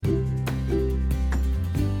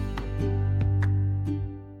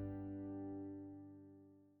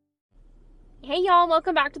Hey y'all,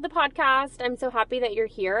 welcome back to the podcast. I'm so happy that you're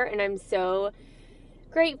here and I'm so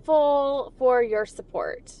grateful for your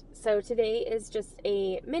support. So today is just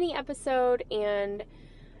a mini episode and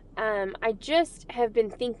I just have been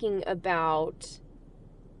thinking about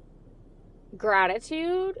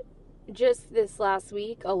gratitude just this last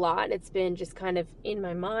week a lot. It's been just kind of in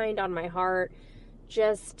my mind, on my heart,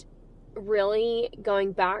 just really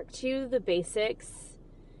going back to the basics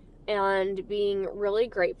and being really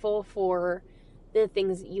grateful for the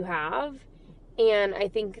things that you have. And I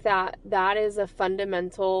think that that is a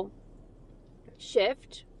fundamental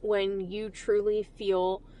shift when you truly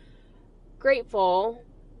feel grateful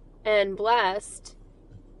and blessed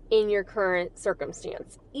in your current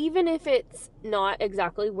circumstance, even if it's not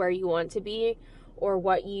exactly where you want to be or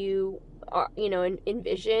what you are,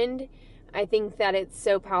 envisioned. I think that it's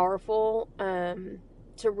so powerful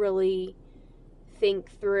to really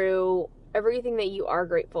think through everything that you are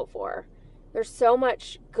grateful for. There's so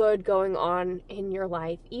much good going on in your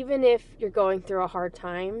life. Even if you're going through a hard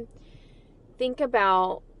time, think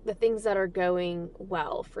about the things that are going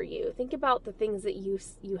well for you. Think about the things that you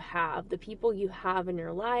have, the people you have in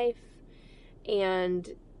your life, and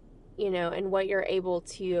and what you're able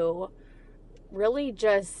to really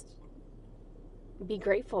just be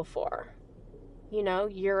grateful for.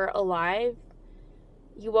 You're alive.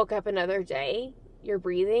 You woke up another day. You're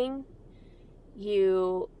breathing.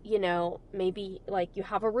 Maybe like you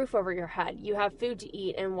have a roof over your head, you have food to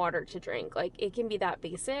eat and water to drink. Like, it can be that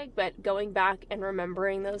basic, but going back and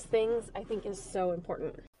remembering those things, I think, is so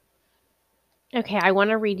important. Okay, I want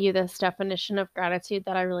to read you this definition of gratitude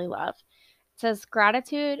that I really love. It says,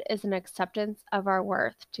 gratitude is an acceptance of our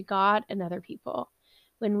worth to God and other people.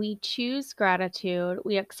 When we choose gratitude,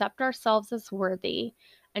 we accept ourselves as worthy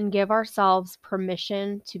and give ourselves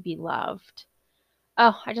permission to be loved.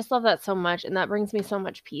 Oh, I just love that so much, and that brings me so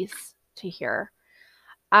much peace to hear.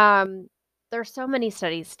 Um, there's so many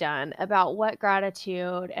studies done about what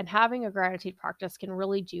gratitude and having a gratitude practice can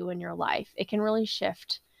really do in your life. It can really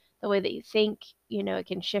shift the way that you think, it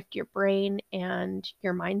can shift your brain and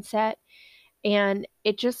your mindset. And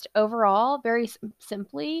it just overall, very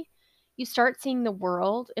simply, you start seeing the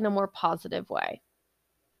world in a more positive way.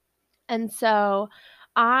 And so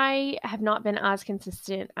I have not been as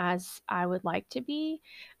consistent as I would like to be.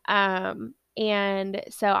 And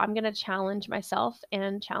so I'm going to challenge myself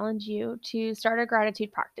and challenge you to start a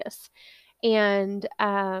gratitude practice and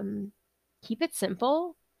keep it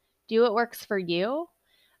simple. Do what works for you.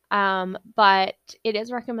 But it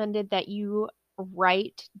is recommended that you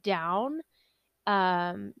write down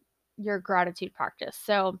your gratitude practice.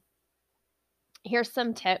 So here's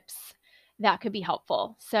some tips that could be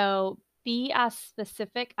helpful. So be as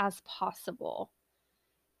specific as possible.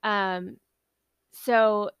 Um,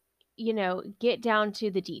 so, get down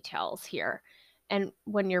to the details here. And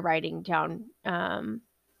when you're writing down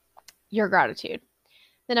your gratitude,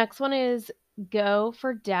 the next one is go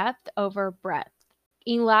for depth over breadth.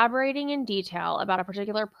 Elaborating in detail about a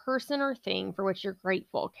particular person or thing for which you're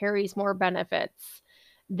grateful carries more benefits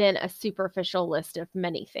than a superficial list of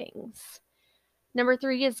many things. Number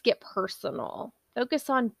 3 is get personal. Focus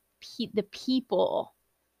on the people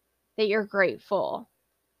that you're grateful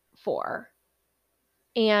for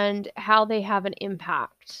and how they have an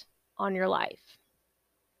impact on your life.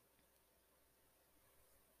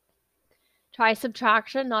 Try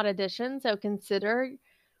subtraction, not addition. So consider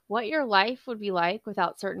what your life would be like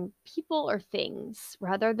without certain people or things,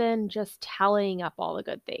 rather than just tallying up all the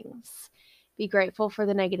good things. Be grateful for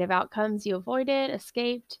the negative outcomes you avoided,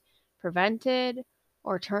 escaped, prevented,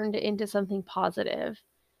 or turned into something positive.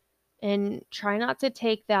 And try not to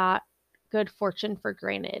take that good fortune for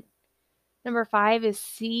granted. Number 5 is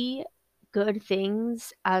see good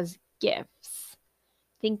things as gifts.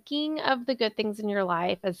 Thinking of the good things in your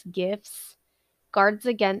life as gifts guards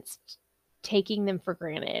against taking them for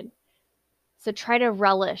granted. So try to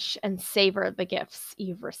relish and savor the gifts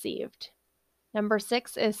you've received. Number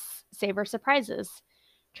 6 is savor surprises.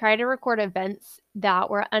 Try to record events that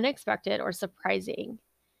were unexpected or surprising.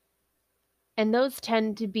 And those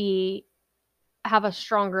tend to have a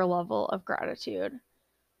stronger level of gratitude.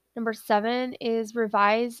 Number 7 is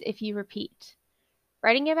revise if you repeat.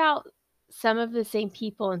 Writing about some of the same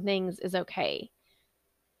people and things is okay,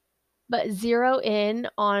 but zero in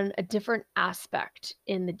on a different aspect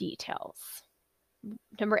in the details.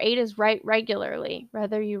 Number 8 is write regularly.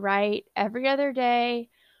 Whether you write every other day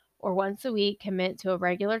or once a week, commit to a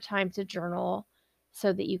regular time to journal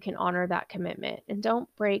so that you can honor that commitment. And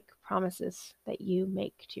don't break promises that you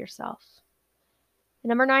make to yourself. And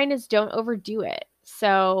number 9 is don't overdo it.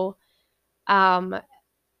 So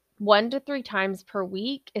 1 to 3 times per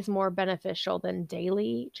week is more beneficial than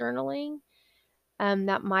daily journaling.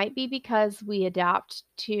 That might be because we adapt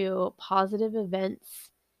to positive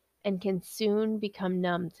events and can soon become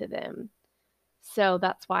numb to them. So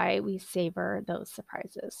that's why we savor those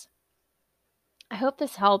surprises. I hope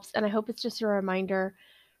this helps, and I hope it's just a reminder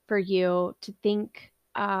for you to think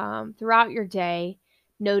throughout your day.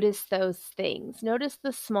 Notice those things. Notice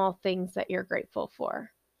the small things that you're grateful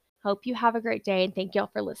for. Hope you have a great day, and thank you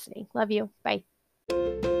all for listening. Love you. Bye.